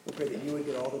 We pray that you would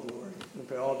get all the glory. We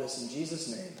pray all this in Jesus'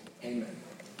 name. Amen.